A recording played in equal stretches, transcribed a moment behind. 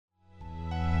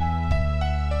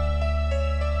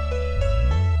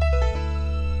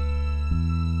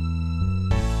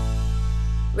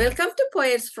Welcome to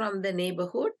Poets from the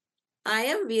Neighborhood. I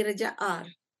am Veeraja R.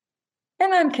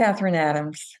 And I'm Catherine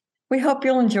Adams. We hope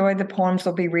you'll enjoy the poems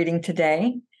we'll be reading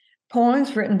today,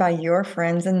 poems written by your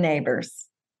friends and neighbors.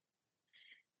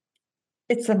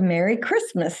 It's a Merry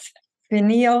Christmas,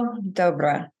 Vinil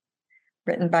Dobra,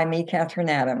 written by me, Catherine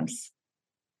Adams.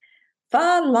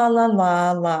 Fa la la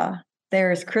la la,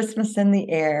 there is Christmas in the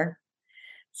air.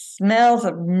 Smells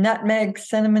of nutmeg,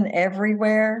 cinnamon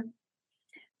everywhere.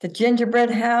 The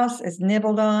gingerbread house is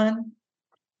nibbled on.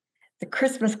 The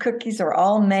Christmas cookies are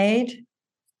all made.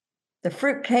 The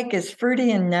fruit cake is fruity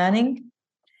and nunning.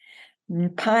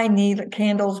 Pine needle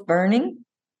candles burning.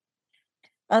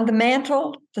 On the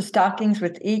mantle, the stockings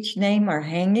with each name are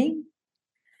hanging.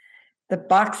 The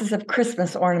boxes of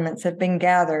Christmas ornaments have been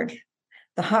gathered.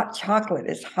 The hot chocolate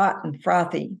is hot and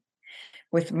frothy,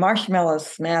 with marshmallows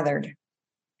smothered.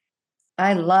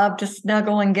 I love to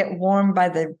snuggle and get warm by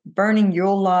the burning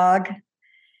Yule log.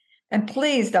 And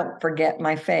please don't forget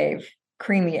my fave,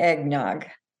 creamy eggnog.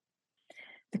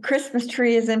 The Christmas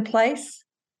tree is in place,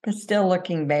 but still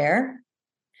looking bare.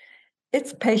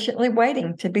 It's patiently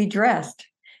waiting to be dressed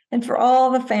and for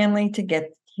all the family to get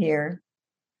here.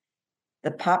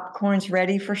 The popcorn's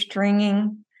ready for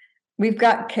stringing. We've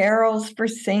got carols for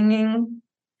singing.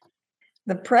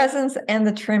 The presents and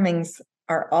the trimmings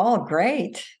are all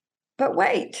great, but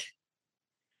wait.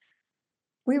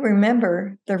 We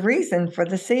remember the reason for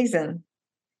the season.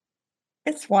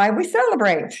 It's why we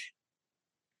celebrate.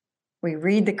 We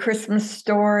read the Christmas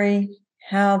story,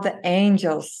 how the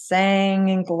angels sang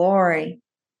in glory.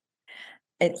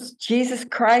 It's Jesus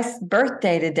Christ's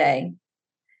birthday today.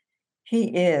 He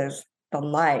is the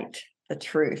light, the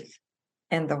truth,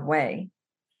 and the way.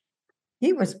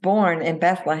 He was born in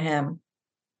Bethlehem.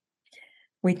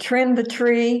 We trim the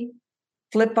tree,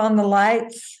 flip on the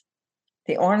lights.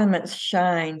 The ornaments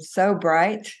shine so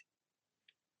bright.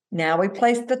 Now we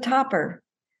place the topper,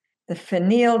 the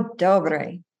Vinil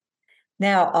Dobre.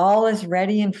 Now all is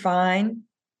ready and fine.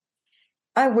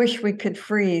 I wish we could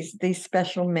freeze these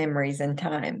special memories in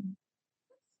time.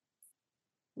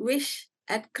 Wish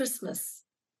at Christmas,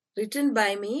 written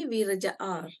by me, Veeraja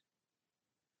R.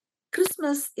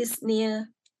 Christmas is near,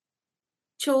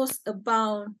 chores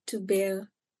abound to bear,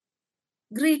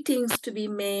 greetings to be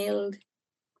mailed,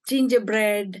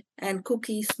 gingerbread and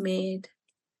cookies made,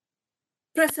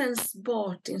 presents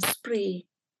bought in spree,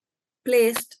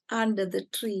 placed under the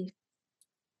tree.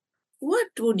 What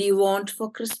would you want for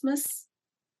Christmas?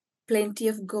 Plenty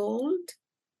of gold,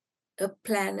 a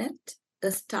planet,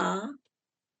 a star,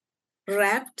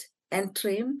 wrapped and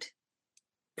trimmed,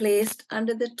 placed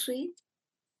under the tree?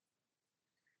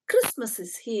 Christmas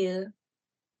is here,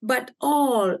 but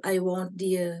all I want,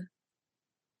 dear,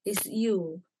 is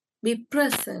you be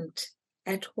present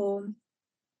at home,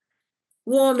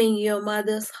 warming your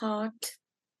mother's heart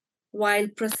while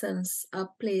presents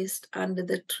are placed under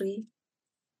the tree.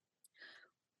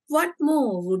 What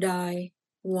more would I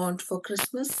want for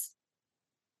Christmas?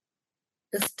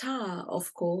 A star,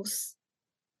 of course,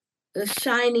 a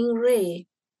shining ray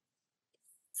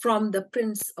from the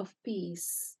Prince of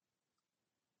Peace,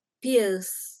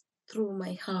 pierce through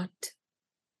my heart.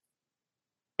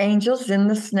 Angels in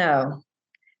the Snow,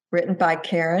 written by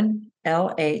Karen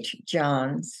L.H.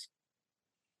 Johns.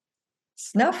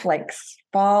 Snowflakes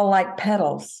fall like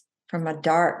petals from a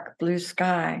dark blue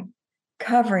sky,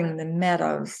 covering the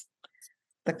meadows.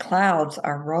 The clouds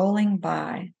are rolling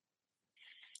by.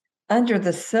 Under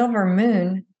the silver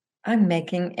moon, I'm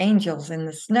making angels in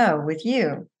the snow with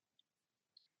you.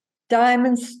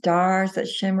 Diamond stars that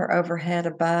shimmer overhead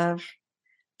above.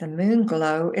 The moon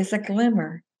glow is a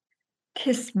glimmer.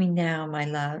 Kiss me now, my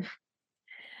love.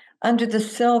 Under the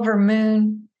silver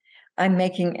moon, I'm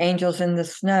making angels in the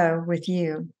snow with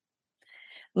you.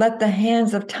 Let the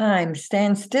hands of time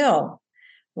stand still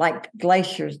like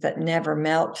glaciers that never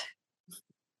melt.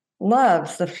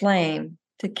 Love's the flame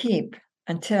to keep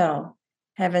until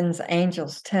heaven's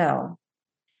angels tell.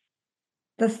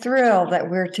 The thrill that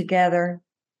we're together,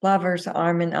 lovers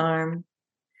arm in arm.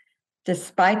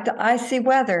 Despite the icy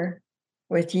weather,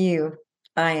 with you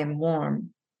I am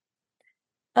warm.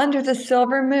 Under the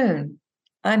silver moon,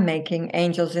 I'm making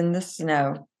angels in the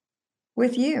snow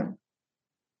with you.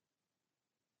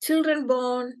 Children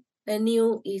born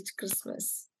anew each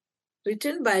Christmas,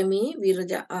 written by me,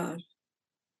 Veeraja R.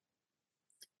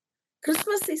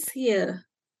 Christmas is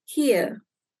here,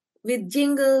 with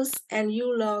jingles and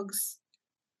Yule logs,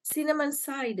 cinnamon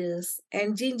ciders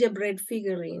and gingerbread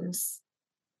figurines.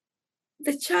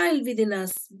 The child within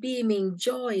us beaming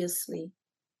joyously,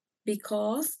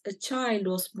 because a child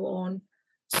was born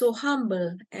so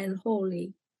humble and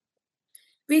holy.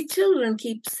 We children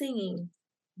keep singing,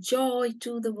 joy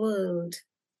to the world,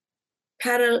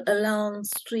 carol along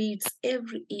streets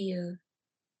every year,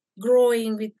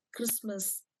 growing with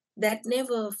Christmas that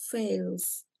never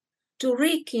fails to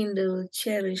rekindle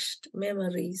cherished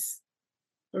memories,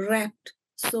 wrapped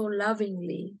so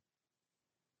lovingly,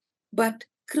 but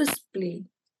crisply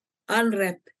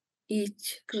unwrap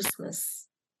each Christmas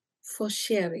for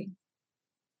sharing.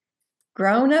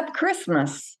 Grown up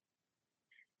Christmas.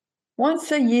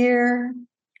 Once a year,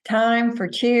 time for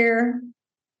cheer.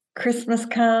 Christmas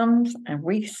comes and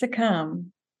we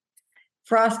succumb.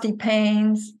 Frosty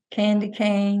panes, candy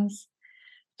canes,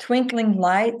 twinkling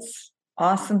lights,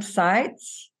 awesome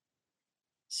sights.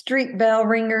 Street bell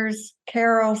ringers,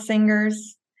 carol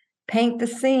singers, paint the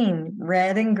scene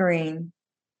red and green.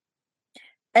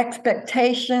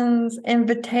 Expectations,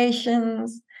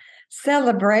 invitations,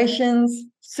 celebrations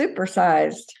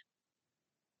supersized.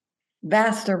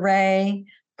 Vast array,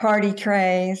 party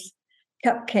trays,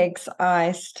 cupcakes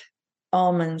iced,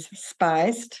 almonds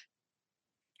spiced.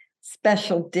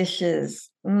 Special dishes,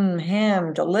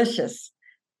 ham delicious,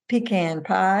 pecan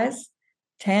pies,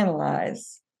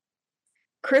 tantalize.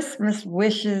 Christmas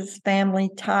wishes, family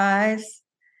ties,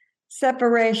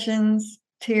 separations,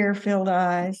 tear-filled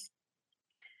eyes.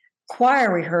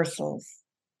 Choir rehearsals,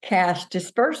 cash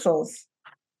dispersals,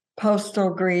 postal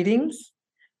greetings,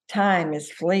 time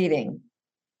is fleeting.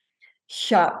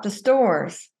 Shop to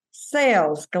stores,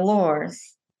 sales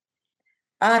galores.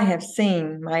 I have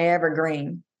seen my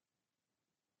evergreen.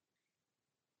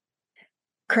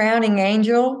 Crowning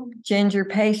angel, ginger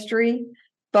pastry,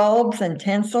 bulbs and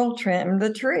tinsel trim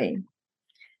the tree.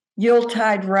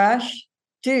 Yuletide rush,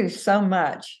 do so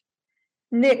much.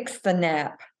 Nix the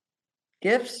nap,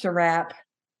 gifts to wrap.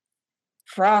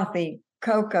 Frothy,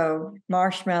 cocoa,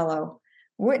 marshmallow.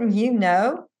 Wouldn't you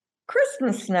know?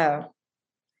 Christmas snow.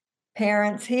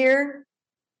 Parents here,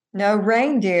 no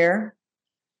reindeer.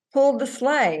 Pulled the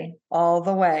sleigh all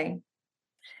the way.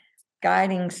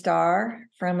 Guiding star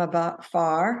from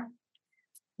afar.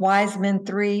 Wise men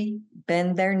three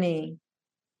bend their knee.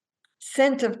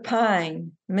 Scent of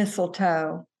pine,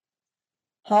 mistletoe.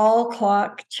 Hall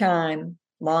clock chime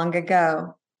long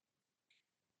ago.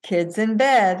 Kids in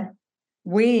bed,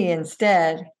 we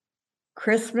instead.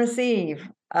 Christmas Eve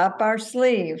up our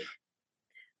sleeve.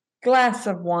 Glass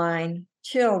of wine,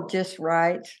 chilled just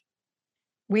right.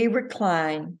 We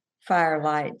recline,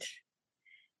 firelight.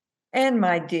 And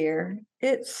my dear,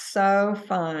 it's so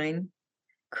fine.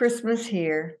 Christmas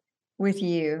here with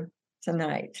you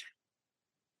tonight.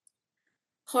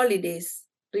 Holidays,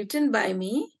 written by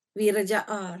me, Veeraja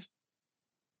R.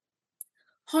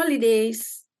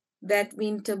 Holidays that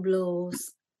winter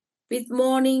blows, with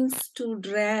mornings too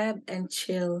drab and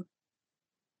chill.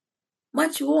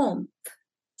 Much warmth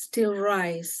still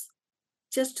rise,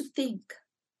 just to think,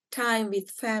 time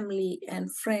with family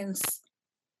and friends,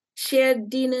 shared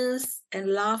dinners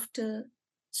and laughter,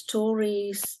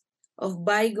 stories of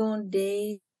bygone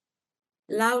days,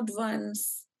 loved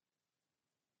ones,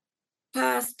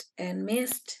 past and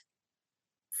missed,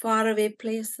 faraway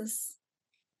places,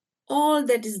 all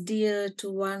that is dear to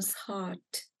one's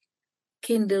heart,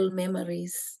 kindle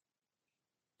memories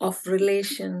of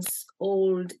relations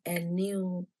old and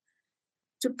new,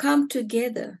 to come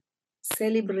together,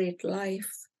 celebrate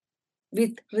life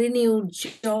with renewed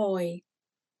joy,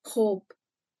 hope,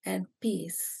 and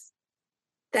peace.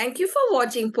 Thank you for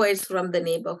watching Poets from the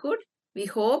Neighborhood. We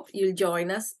hope you'll join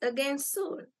us again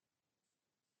soon.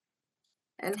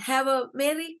 And have a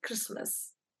Merry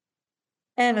Christmas.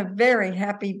 And a very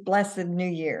happy, blessed New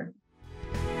Year.